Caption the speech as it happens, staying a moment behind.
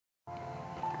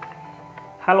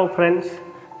Hello friends,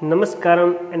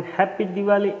 Namaskaram and Happy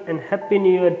Diwali and Happy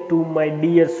New Year to my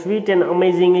dear sweet and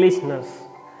amazing listeners.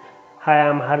 Hi, I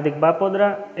am Hardik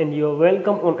Bapodra and you are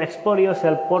welcome on Explore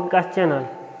Yourself podcast channel.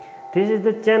 This is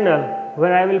the channel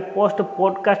where I will post a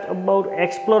podcast about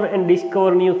explore and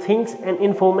discover new things and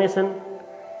information.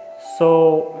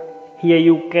 So here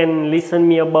you can listen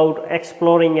me about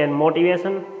exploring and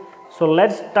motivation. So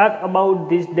let's start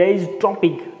about this day's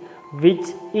topic, which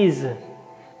is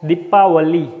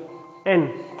Deepavali. And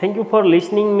thank you for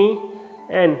listening me,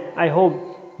 and I hope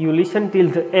you listen till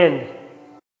the end.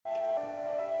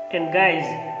 And guys,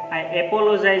 I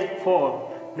apologize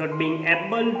for not being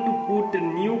able to put a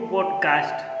new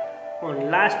podcast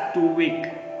on last 2 weeks.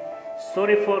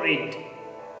 Sorry for it.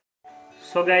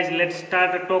 So guys, let's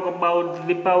start to talk about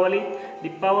Deepavali.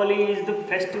 Deepavali is the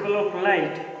festival of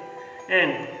light,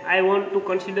 and I want to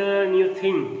consider a new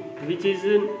thing, which is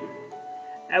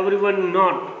everyone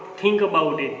not think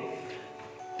about it.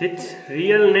 Its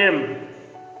real name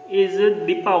is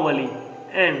Deepavali,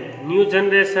 and new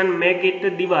generation make it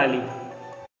Diwali.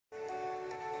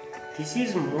 This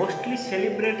is mostly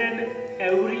celebrated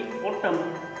every autumn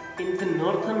in the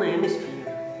northern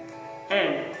hemisphere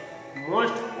and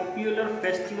most popular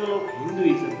festival of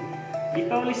Hinduism.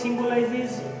 Deepavali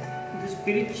symbolizes the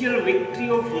spiritual victory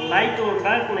of light or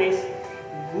darkness,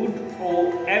 good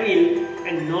or evil,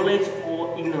 and knowledge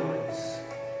or ignorance.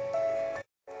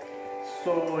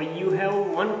 So you have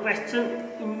one question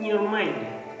in your mind.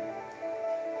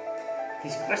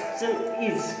 This question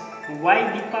is why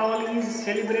Deepavali is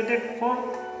celebrated for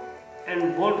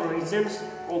and what reasons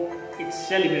of its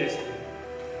celebration.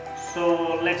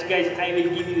 So let's guys, I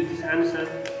will give you this answer.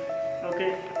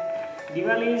 Okay,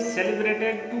 Diwali is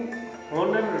celebrated to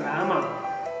honor Rama,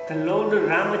 the Lord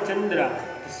Ramachandra,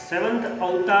 the seventh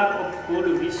avatar of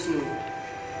God Vishnu.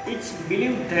 It's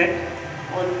believed that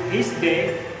on this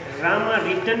day Rama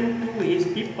returned to his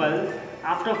people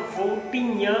after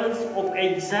 14 years of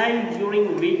exile,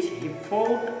 during which he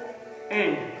fought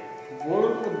and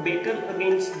won a battle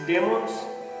against demons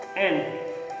and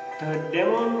the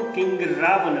demon king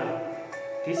Ravana.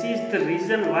 This is the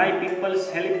reason why people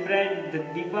celebrate the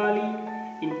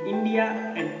Diwali in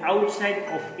India and outside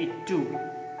of it too.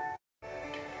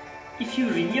 If you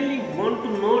really want to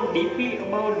know deeply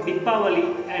about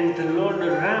Deepavali and the Lord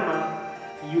Rama,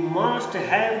 you must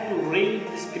have to read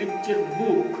the scripture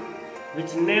book,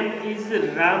 which name is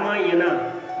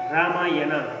Ramayana.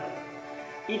 Ramayana.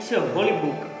 It's a holy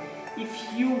book.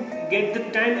 If you get the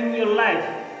time in your life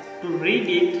to read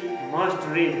it, must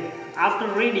read. After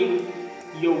reading,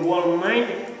 your whole mind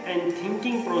and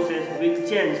thinking process will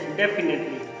change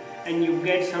definitely, and you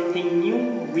get something new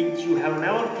which you have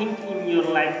never think in your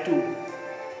life too.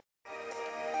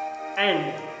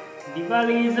 And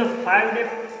Diwali is a 5-day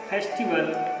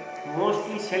festival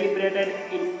mostly celebrated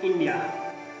in India.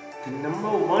 The number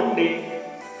one day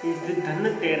is the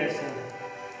Dhanteras.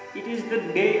 It is the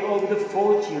day of the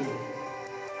fortune.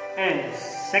 And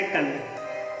second,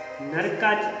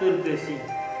 Naraka Chaturdashi.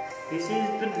 This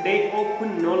is the day of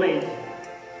knowledge.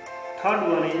 Third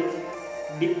one is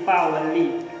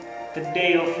Deepavali, the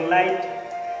day of light.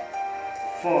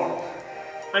 Fourth,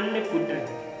 Annakutta,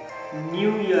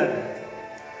 New Year.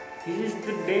 This is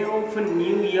the day of a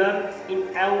new year in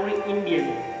every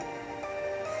Indian.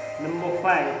 Number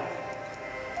 5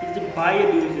 is the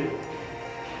Bhaiya Dooj.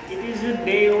 It is a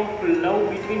day of love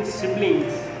between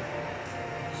siblings.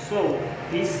 So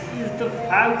this is the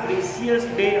 5 precious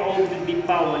day of the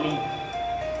Deepavali.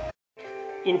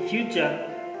 In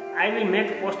future, I will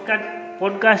make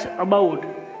podcast about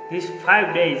these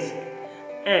 5 days,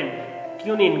 and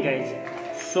tune in guys.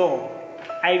 So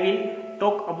I will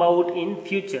talk about in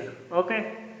future.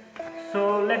 Okay,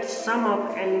 so let's sum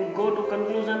up and go to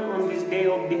conclusion on this day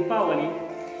of Deepavali.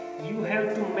 You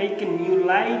have to make a new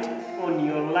light on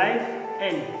your life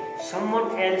and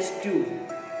someone else too,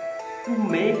 to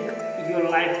make your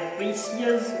life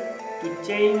precious, to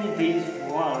change this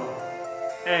world.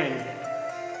 And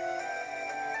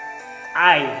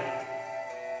I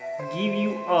give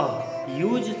you a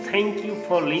huge thank you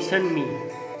for listening me.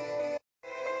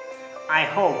 I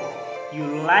hope you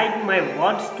like my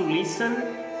words to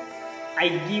listen. I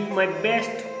give my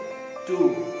best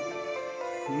to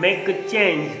make a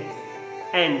change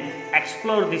and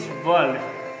explore this world.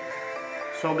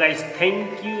 So guys,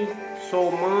 thank you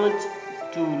so much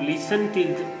to listen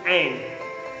till the end.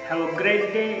 Have a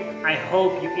great day. I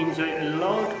hope you enjoy a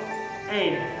lot.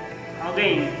 And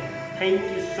again, thank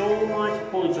you so much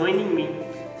for joining me.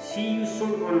 See you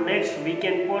soon on next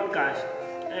weekend podcast.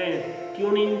 And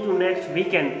tune in to next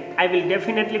weekend. I will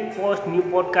definitely post new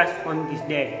podcast on this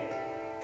day.